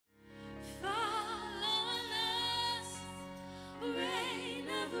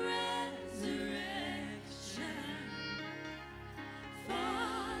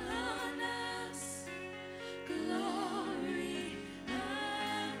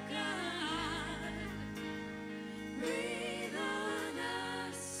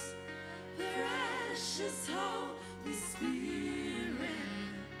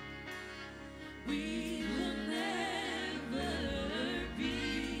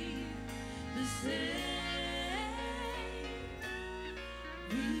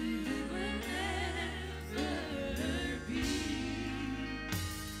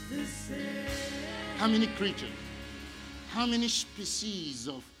How many creatures? How many species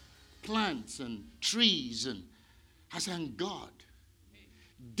of plants and trees? And I said, and God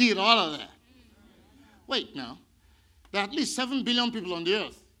did all of that. Wait now. There are at least 7 billion people on the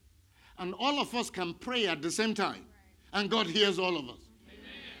earth. And all of us can pray at the same time. And God hears all of us.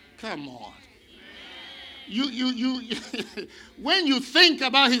 Come on. You when you think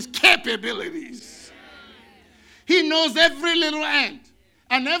about his capabilities, he knows every little ant.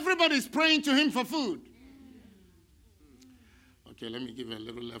 And everybody's praying to him for food. Okay, let me give you a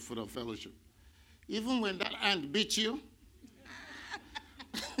little left foot of fellowship. Even when that ant beat you,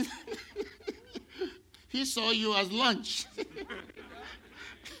 he saw you as lunch.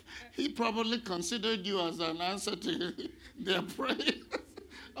 He probably considered you as an answer to their prayer.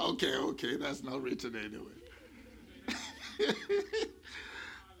 Okay, that's not written anyway.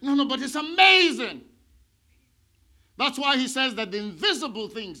 No, but it's amazing. That's why he says that the invisible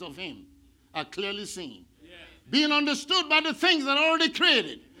things of him are clearly seen. Being understood by the things that are already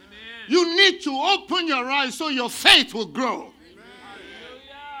created. Amen. You need to open your eyes so your faith will grow.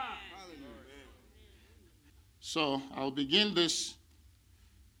 So I'll begin this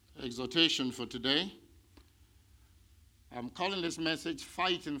exhortation for today. I'm calling this message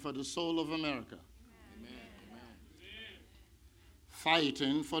Fighting for the Soul of America. Amen.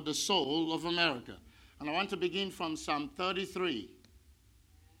 Fighting for the Soul of America. And I want to begin from Psalm 33.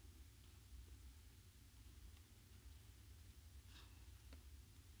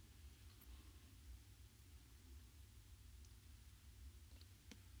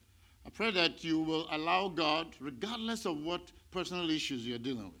 I pray that you will allow God, regardless of what personal issues you're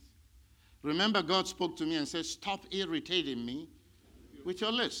dealing with. Remember, God spoke to me and said, stop irritating me with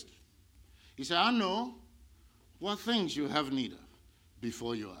your list. He said, I know what things you have need of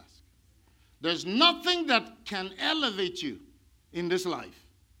before you ask. There's nothing that can elevate you in this life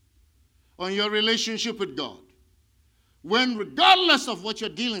on your relationship with God when, regardless of what you're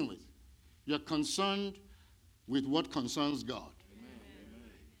dealing with, you're concerned with what concerns God.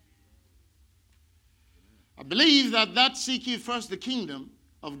 I believe that seek ye first the kingdom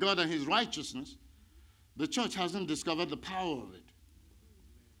of God and his righteousness, the church hasn't discovered the power of it.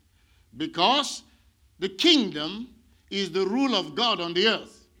 Because the kingdom is the rule of God on the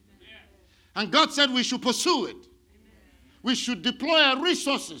earth. And God said we should pursue it. We should deploy our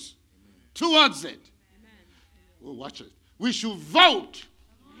resources towards it. Oh, watch it. We should vote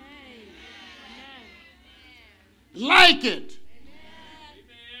like it.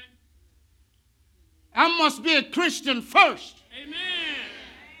 I must be a Christian first. Amen.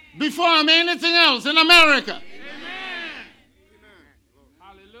 Before I'm anything else in America. Amen.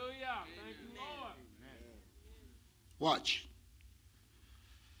 Hallelujah. Thank you, Lord. Watch.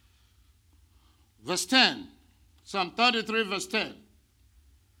 Verse 10. Psalm 33, verse 10.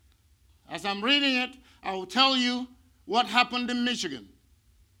 As I'm reading it, I will tell you what happened in Michigan.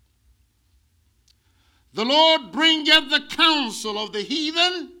 The Lord bringeth the counsel of the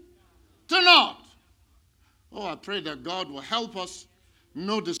heathen to naught. Oh, I pray that God will help us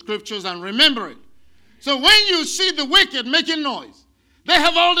know the scriptures and remember it. So when you see the wicked making noise, they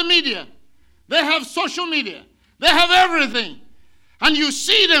have all the media. They have social media. They have everything. And you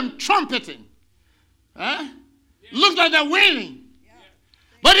see them trumpeting. Looks like they're winning.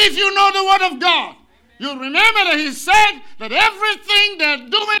 But if you know the word of God, you'll remember that he said that everything they're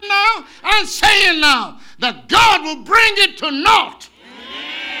doing now and saying now, that God will bring it to naught.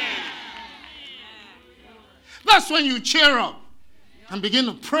 That's when you cheer up and begin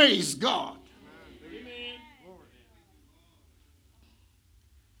to praise God.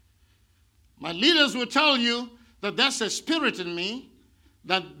 My leaders will tell you that there's a spirit in me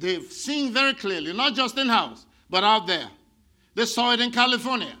that they've seen very clearly, not just in-house, but out there. They saw it in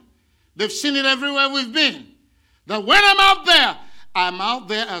California. They've seen it everywhere we've been. That when I'm out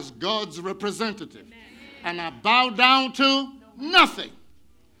there as God's representative. Amen. And I bow down to nothing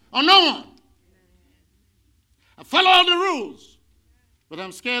or no one. I follow all the rules, but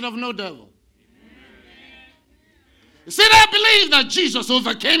I'm scared of no devil. You see, I believe that Jesus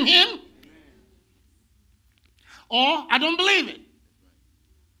overcame him, or I don't believe it.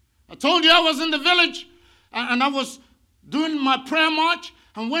 I told you I was in the village, and I was doing my prayer march,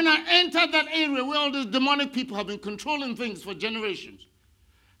 and when I entered that area where all these demonic people have been controlling things for generations,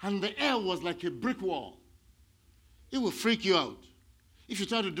 and the air was like a brick wall, it will freak you out if you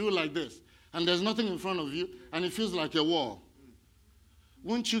try to do it like this. And there's nothing in front of you, and it feels like a wall.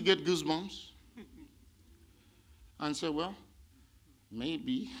 Won't you get goosebumps? And say, well,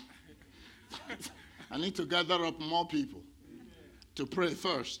 maybe I need to gather up more people to pray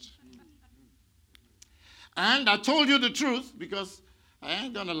first. And I told you the truth, because I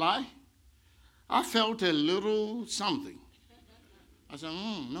ain't going to lie. I felt a little something. I said,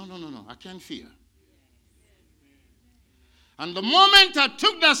 no, I can't fear. And the moment I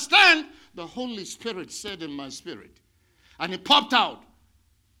took that stand, the Holy Spirit said in my spirit, and it popped out.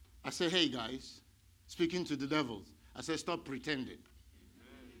 I said, hey guys, speaking to the devils, I said, stop pretending.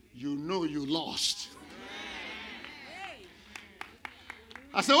 You know you lost.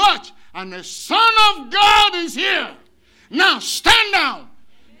 I said, watch. And the Son of God is here. Now stand down.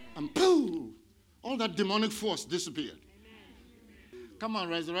 And boom, all that demonic force disappeared. Come on,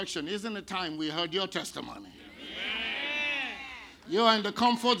 Resurrection. Isn't it time we heard your testimony? You are in the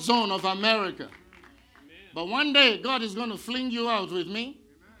comfort zone of America. But one day, God is going to fling you out with me.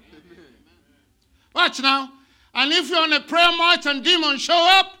 Watch now. And if you're on a prayer march and demons show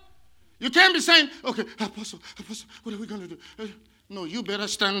up, you can't be saying, okay, Apostle, what are we going to do? No, you better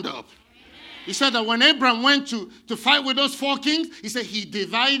stand up. He said that when Abraham went to fight with those 4 kings, he said he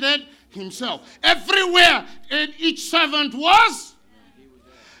divided himself. Everywhere each servant was,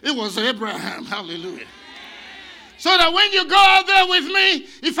 it was Abraham. Hallelujah. So that when you go out there with me,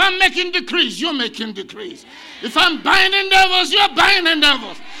 if I'm making decrees, you're making decrees. If I'm binding devils, you're binding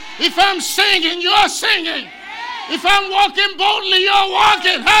devils. If I'm singing, you're singing. If I'm walking boldly, you're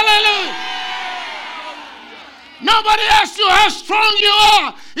walking. Hallelujah. Nobody asked you how strong you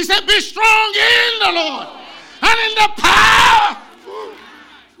are. He said, be strong in the Lord and in the power.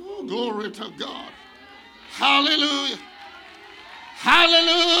 Oh, glory to God. Hallelujah.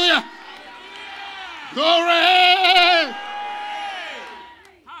 Hallelujah. Glory.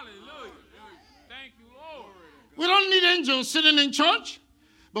 Hallelujah. Thank you, Lord. We don't need angels sitting in church.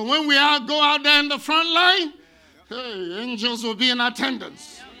 But when we all go out there in the front line, hey, angels will be in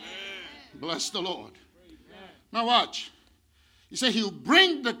attendance. Bless the Lord. Now watch. He said he'll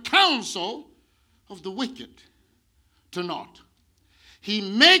bring the counsel of the wicked to naught. He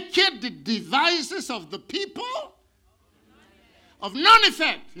maketh the devices of the people of none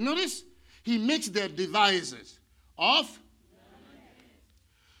effect. You notice? He makes their devices of.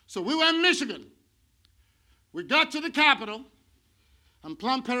 So we were in Michigan. We got to the Capitol, and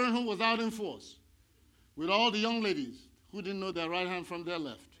Planned Parenthood was out in force with all the young ladies who didn't know their right hand from their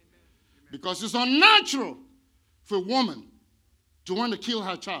left. Because it's unnatural for a woman to want to kill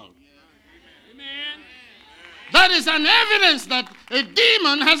her child. Amen. That is an evidence that a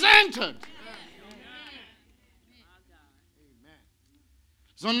demon has entered.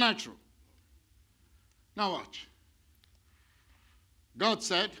 It's unnatural. Now watch. God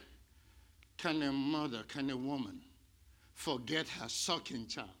said, can a mother, can a woman forget her sucking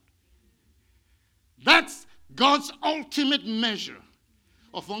child? That's God's ultimate measure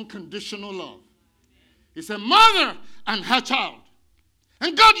of unconditional love. It's a mother and her child.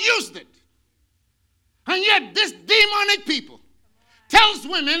 And God used it. And yet this demonic people tells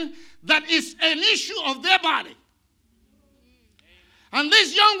women that it's an issue of their body. And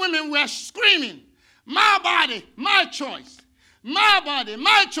these young women were screaming, my body, my choice. My body,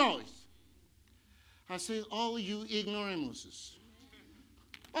 my choice. I say, all you ignoramuses.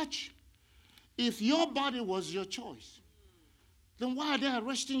 Watch. If your body was your choice, then why are they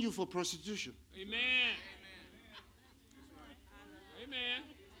arresting you for prostitution? Amen. Amen.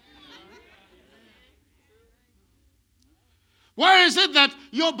 Why is it that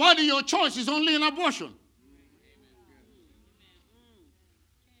your body, your choice is only in abortion?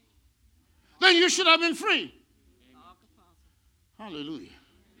 Then you should have been free. Hallelujah.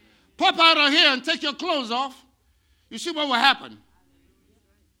 Pop out of here and take your clothes off. You see what will happen?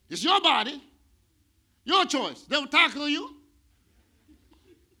 It's your body, your choice. They will tackle you,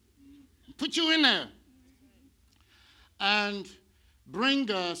 put you in there, and bring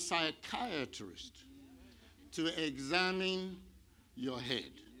a psychiatrist to examine your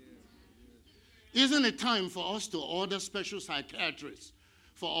head. Isn't it time for us to order special psychiatrists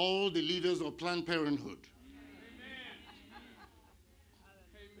for all the leaders of Planned Parenthood?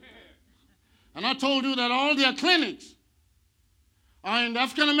 And I told you that all their clinics are in the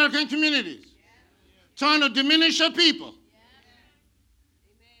African American communities, trying to diminish the people.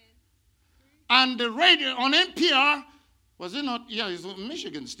 And the radio on NPR, was it not? Yeah, it's in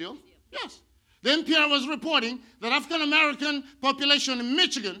Michigan still. Yes. The NPR was reporting that African American population in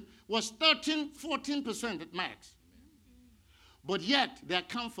Michigan was 14% at max. But yet, they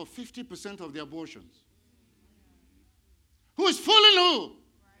account for 50% of the abortions. Who is fooling who?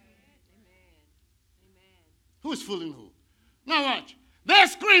 Who is fooling who? Now watch. They're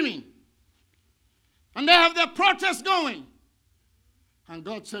screaming. And they have their protest going. And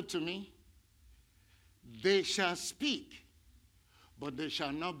God said to me, they shall speak, but they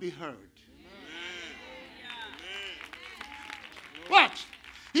shall not be heard. Amen. Watch.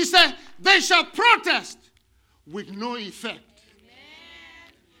 He said, they shall protest with no effect.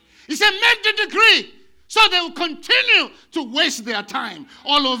 He said, make the decree so they will continue to waste their time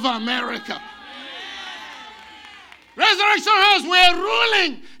all over America. Resurrection House, we are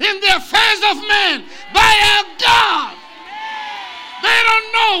ruling in the affairs of men by our God. They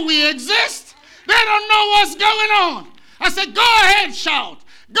don't know we exist. They don't know what's going on. I said, go ahead, shout.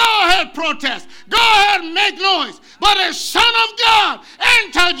 Go ahead, protest. Go ahead, make noise. But the Son of God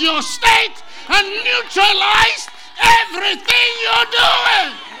entered your state and neutralized everything you're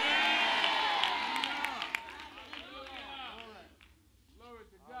doing.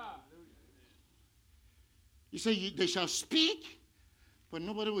 You say they shall speak, but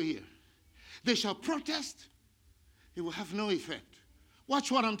nobody will hear. They shall protest. It will have no effect. Watch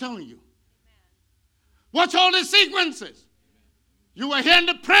what I'm telling you. Watch all the sequences. You were here in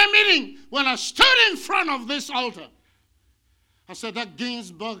the prayer meeting when I stood in front of this altar. I said, that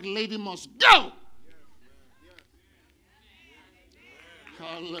Ginsburg lady must go.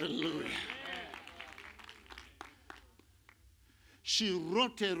 Hallelujah. She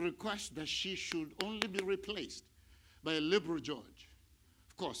wrote a request that she should only be replaced by a liberal judge,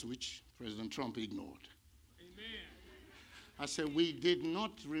 of course, which President Trump ignored. Amen. I said, we did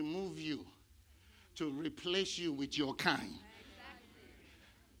not remove you to replace you with your kind.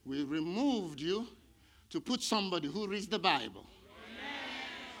 We removed you to put somebody who reads the Bible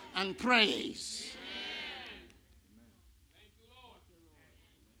and prays.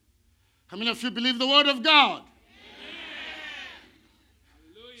 How many of you believe the word of God?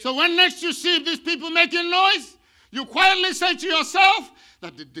 So when next you see these people making noise, you quietly say to yourself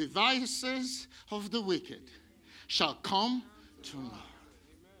that the devices of the wicked shall come to naught.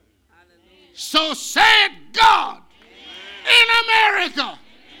 So said God in America.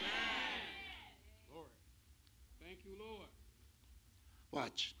 Thank you, Lord.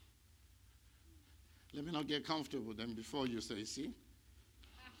 Watch. Let me not get comfortable then before you say, see,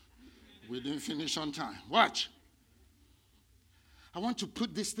 we didn't finish on time. Watch. I want to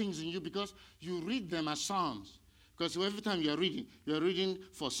put these things in you because you read them as Psalms. Because every time you're reading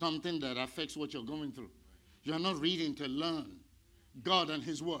for something that affects what you're going through. You're not reading to learn God and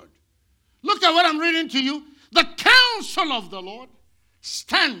his word. Look at what I'm reading to you. The counsel of the Lord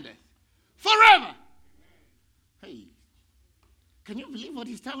standeth forever. Hey, can you believe what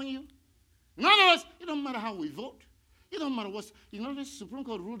he's telling you? In other words, it don't matter how we vote. It don't matter what's, the Supreme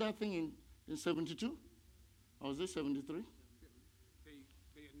Court ruled that thing in 72? Or was it 73?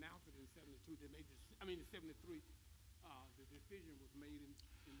 They announced it in 72. In 73, the decision was made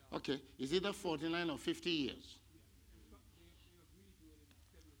in okay, is either 49 or 50 years?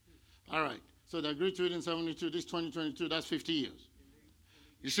 All right, so they agreed to it in 72. This 2022, that's 50 years.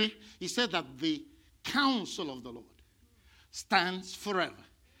 You see, he said that the counsel of the Lord stands forever.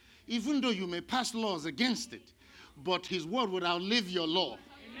 Even though you may pass laws against it, but his word would outlive your law.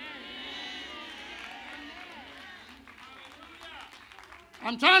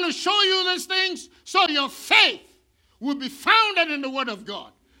 I'm trying to show you these things so your faith will be founded in the word of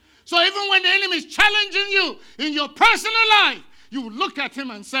God. So even when the enemy is challenging you in your personal life, you will look at him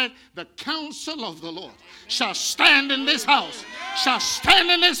and say, the counsel of the Lord shall stand in this house, shall stand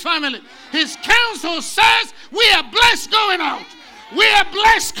in this family. His counsel says we are blessed going out. We are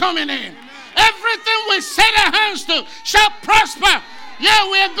blessed coming in. Everything we set our hands to shall prosper.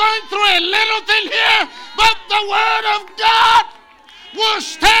 Yeah, we are going through a little thing here, but the word of God will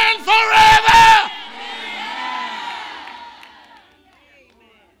stand forever.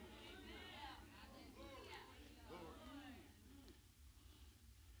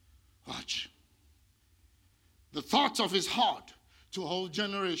 Watch. The thoughts of his heart to all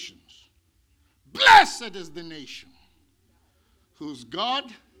generations. Blessed is the nation whose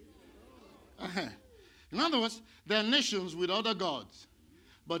God. In other words, there are nations with other gods,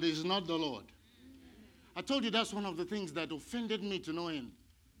 but it is not the Lord. I told you that's one of the things that offended me to no end.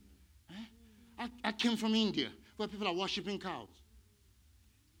 I came from India, where people are worshiping cows.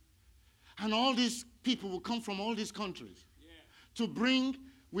 And all these people will come from all these countries to bring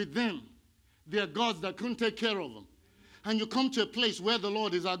with them their gods that couldn't take care of them. And you come to a place where the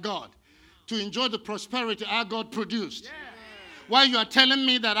Lord is our God to enjoy the prosperity our God produced. While you are telling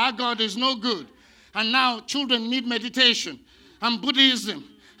me that our God is no good, and now children need meditation and Buddhism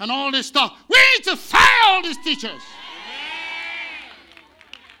and all this stuff. We need to fire all these teachers.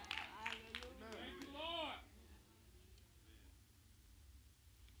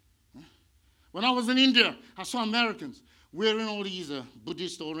 When I was in India, I saw Americans wearing all these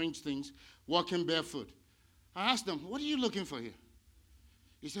Buddhist orange things, walking barefoot. I asked them, what are you looking for here?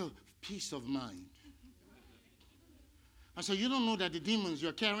 He said, peace of mind. I said, you don't know that the demons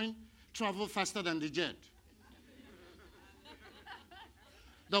you're carrying, travel faster than the jet.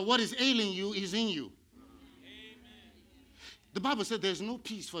 That what is ailing you is in you. The Bible said there's no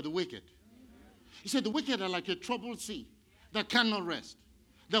peace for the wicked. He said the wicked are like a troubled sea that cannot rest.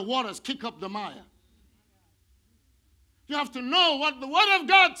 The waters kick up the mire. You have to know what the Word of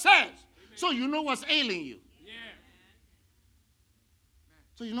God says so you know what's ailing you.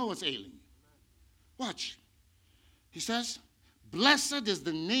 So you know what's ailing you. Watch. He says, blessed is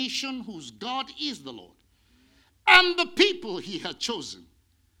the nation whose God is the Lord, and the people he had chosen.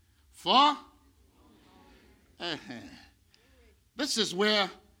 For this is where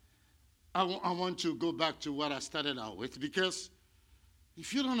I want to go back to what I started out with, because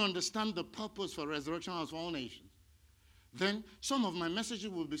if you don't understand the purpose for Resurrection House for All Nations, then some of my messages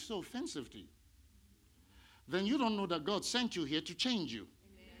will be so offensive to you. Then you don't know that God sent you here to change you.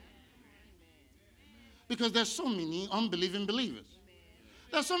 Because there's so many unbelieving believers.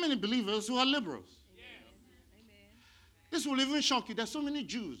 There's so many believers who are liberals. This will even shock you. There's so many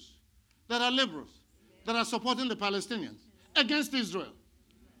Jews that are liberals, that are supporting the Palestinians against Israel.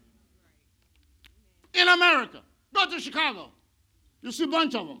 In America, go to Chicago. You see a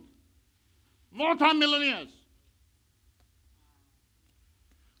bunch of them. Multi-millionaires.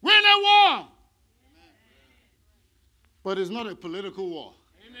 Win a war. But it's not a political war.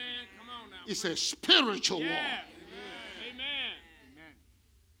 Amen. Come on now. It's a spiritual war. Amen.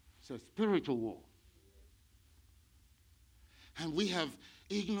 It's a spiritual war. And we have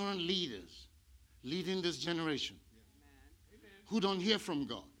ignorant leaders leading this generation who don't hear from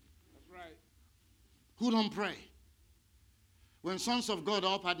God. That's right. Who don't pray. When sons of God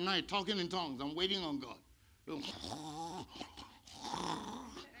are up at night talking in tongues and waiting on God.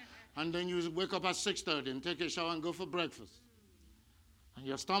 And then you wake up at 6:30 and take a shower and go for breakfast. And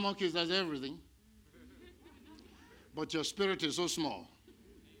your stomach is as everything. But your spirit is so small.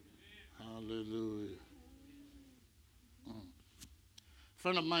 Hallelujah. A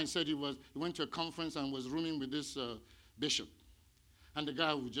friend of mine said he went to a conference and was rooming with this bishop. And the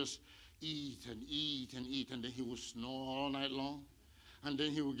guy would just eat and eat and eat, and then he would snore all night long. And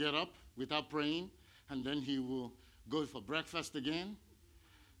then he would get up without praying, and then he will go for breakfast again.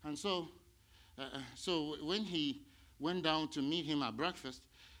 And so when he went down to meet him at breakfast,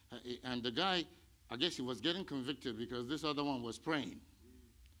 and the guy, I guess he was getting convicted because this other one was praying.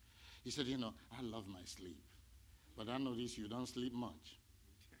 He said, I love my sleep, but I notice you don't sleep much.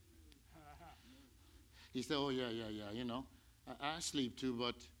 He said, oh, yeah, I sleep too,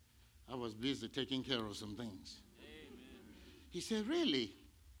 but I was busy taking care of some things. Amen. He said, really?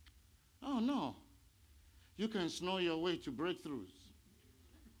 Oh, no. You can snore your way to breakthroughs.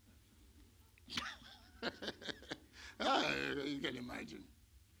 You can imagine.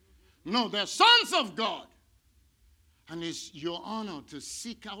 No, they're sons of God. And it's your honor to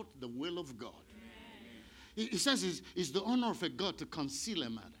seek out the will of God. He says it's the honor of a God to conceal a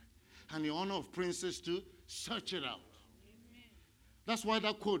matter, and the honor of princes to search it out. That's why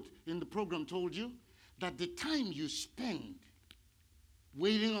that quote in the program told you that the time you spend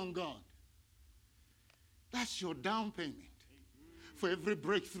waiting on God, that's your down payment for every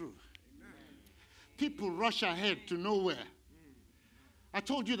breakthrough. People rush ahead to nowhere. I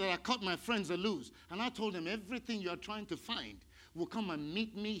told you that I cut my friends loose, and I told them everything you're trying to find will come and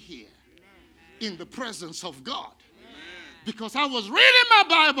meet me here in the presence of God. Because I was reading my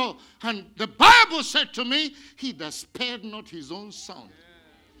Bible, and the Bible said to me, he that spared not his own son,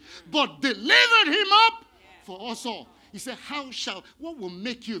 but delivered him up for us all. He said, what will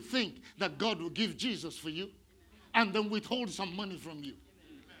make you think that God will give Jesus for you and then withhold some money from you?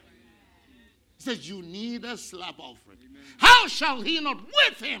 He says, you need a slap offering. How shall he not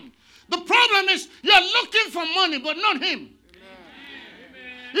with him? The problem is you're looking for money, but not him.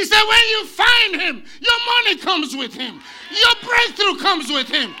 He said, when you find him, your money comes with him. Your breakthrough comes with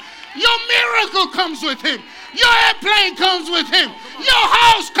him. Your miracle comes with him. Your airplane comes with him. Your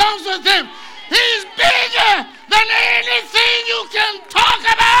house comes with him. He's bigger than anything you can talk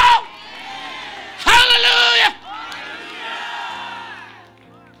about. Hallelujah.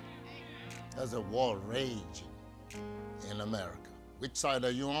 There's a war raging in America. Which side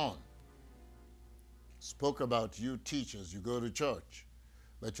are you on? Spoke about you teachers. You go to church,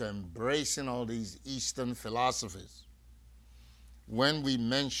 but you're embracing all these Eastern philosophies. When we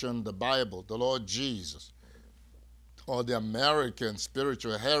mention the Bible, the Lord Jesus, or the American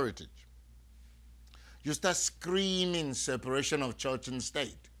spiritual heritage, you start screaming separation of church and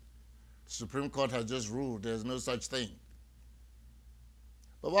state. The Supreme Court has just ruled there's no such thing.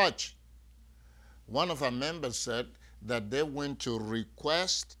 But watch. One of our members said that they went to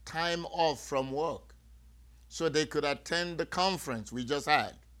request time off from work so they could attend the conference we just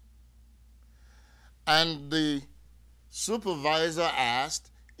had. And the supervisor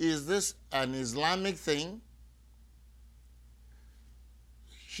asked, is this an Islamic thing?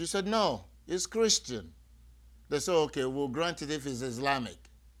 She said, no, it's Christian. They said, okay, we'll grant it if it's Islamic.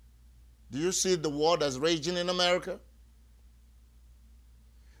 Do you see the war that's raging in America?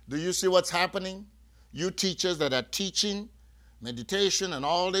 Do you see what's happening? You teachers that are teaching meditation and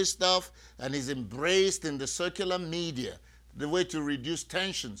all this stuff, and is embraced in the secular media, the way to reduce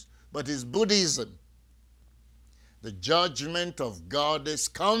tensions, but it's Buddhism. The judgment of God is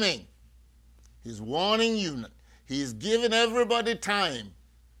coming. He's warning you. He's giving everybody time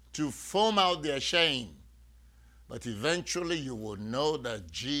to foam out their shame. But eventually you will know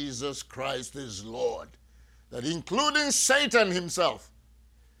that Jesus Christ is Lord. That including Satan himself,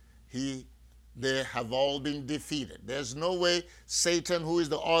 they have all been defeated. There's no way Satan, who is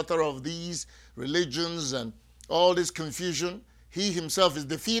the author of these religions and all this confusion, he himself is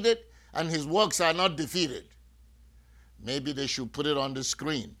defeated and his works are not defeated. Maybe they should put it on the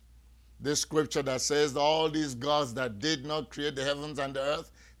screen. This scripture that says all these gods that did not create the heavens and the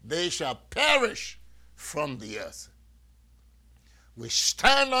earth, they shall perish from the earth. We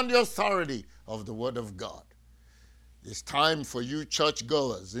stand on the authority of the word of God. It's time for you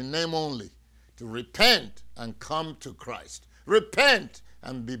churchgoers, in name only, to repent and come to Christ. Repent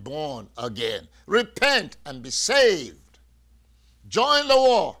and be born again. Repent and be saved. Join the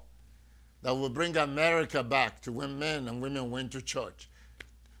war that will bring America back to when men and women went to church.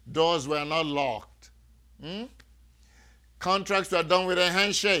 Doors were not locked. Contracts were done with a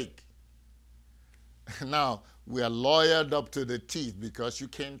handshake. Now, we are lawyered up to the teeth because you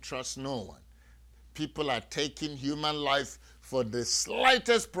can't trust no one. People are taking human life for the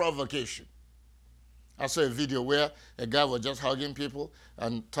slightest provocation. I saw a video where a guy was just hugging people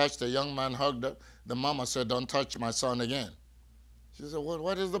and touched a young man, hugged her. The mama said, don't touch my son again. She said,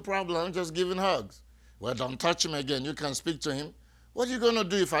 what is the problem? I'm just giving hugs. Well, don't touch him again. You can speak to him. What are you going to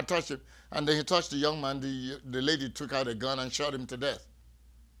do if I touch him? And then he touched the young man. The lady took out a gun and shot him to death.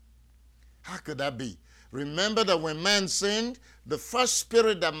 How could that be? Remember that when man sinned, the first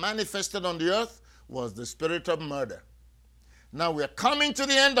spirit that manifested on the earth was the spirit of murder. Now we're coming to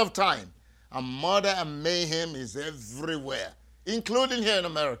the end of time, and murder and mayhem is everywhere, including here in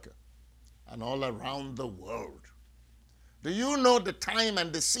America and all around the world. Do you know the time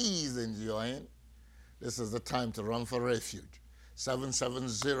and the seasons you're in? This is the time to run for refuge.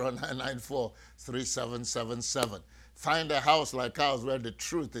 770-994-3777. Find a house like ours where the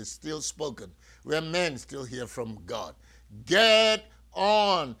truth is still spoken, where men still hear from God. Get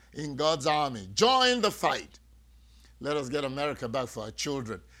on in God's army. Join the fight. Let us get America back for our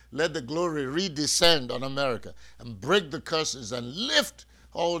children. Let the glory redescend on America and break the curses and lift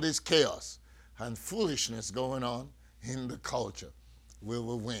all this chaos and foolishness going on in the culture. We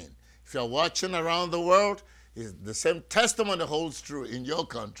will win. If you're watching around the world, the same testimony holds true in your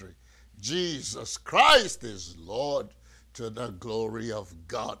country. Jesus Christ is Lord, to the glory of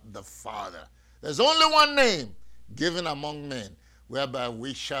God the Father. There's only one name given among men whereby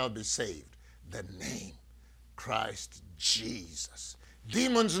we shall be saved. The name Christ Jesus.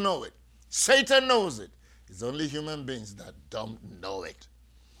 Demons know it. Satan knows it. It's only human beings that don't know it.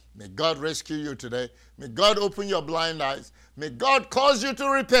 May God rescue you today. May God open your blind eyes. May God cause you to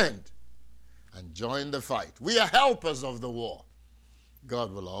repent and join the fight. We are helpers of the war.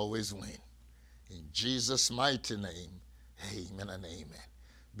 God will always win. In Jesus' mighty name, amen and amen.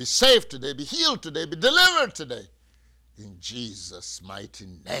 Be saved today, be healed today, be delivered today. In Jesus' mighty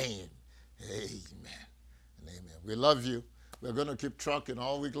name, amen and amen. We love you. We're going to keep trucking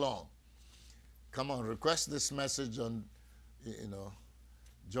all week long. Come on, request this message on,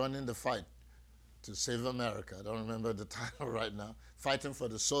 joining the fight to save America. I don't remember the title right now. Fighting for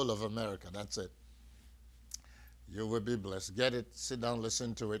the soul of America. That's it. You will be blessed. Get it, sit down,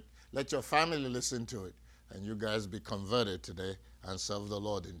 listen to it. Let your family listen to it. And you guys be converted today and serve the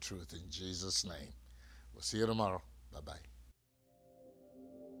Lord in truth in Jesus' name. We'll see you tomorrow. Bye-bye.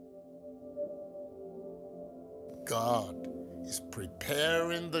 God is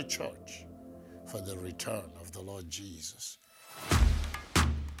preparing the church for the return of the Lord Jesus.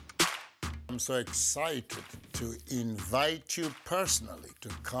 I'm so excited to invite you personally to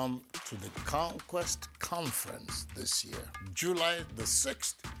come to the Conquest Conference this year, July the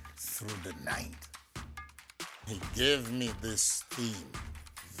 6th through the 9th. He gave me this theme,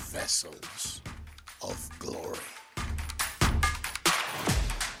 Vessels of Glory.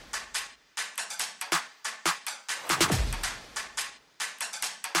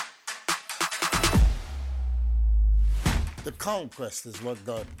 The conquest is what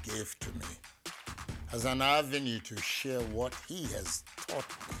God gave to me as an avenue to share what He has taught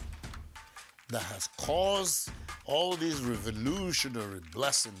me. that has caused all these revolutionary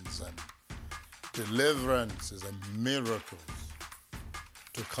blessings and deliverances and miracles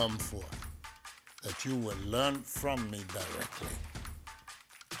to come forth, that you will learn from me directly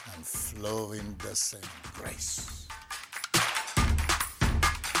and flow in the same grace.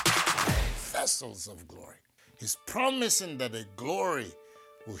 Vessels of glory. He's promising that a glory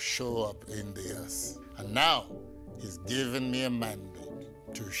will show up in the earth. And now he's given me a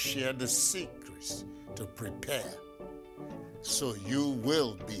mandate to share the secrets to prepare, so you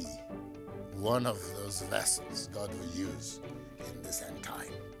will be one of those vessels God will use in this end time.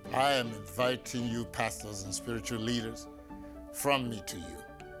 I am inviting you, pastors and spiritual leaders, from me to you.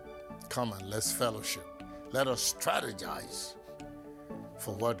 Come and let's fellowship. Let us strategize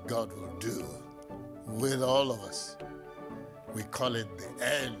for what God will do with all of us. We call it the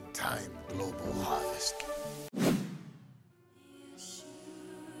end time global harvest.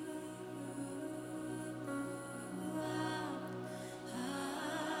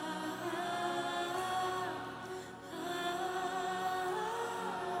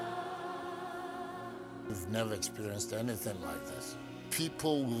 We've never experienced anything like this.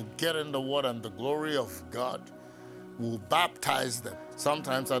 People will get in the water and the glory of God will baptize them.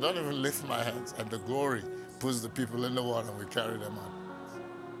 Sometimes I don't even lift my hands and the glory puts the people in the water and we carry them on.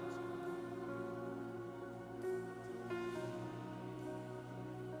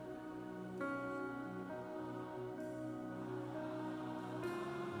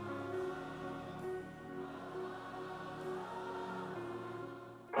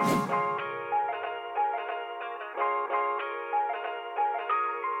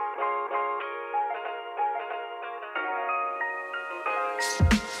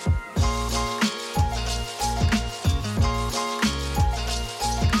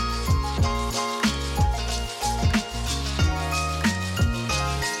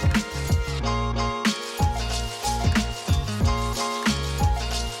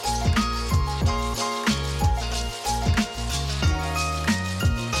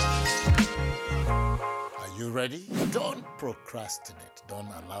 Ready? Don't procrastinate. Don't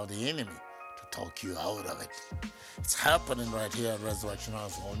allow the enemy to talk you out of it. It's happening right here at Resurrection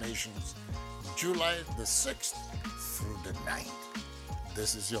House of All Nations, July the 6th through the 9th.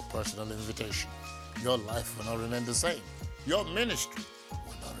 This is your personal invitation. Your life will not remain the same. Your ministry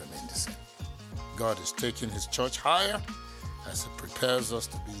will not remain the same. God is taking his church higher as he prepares us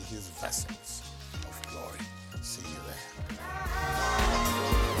to be his vessels of glory. See you there.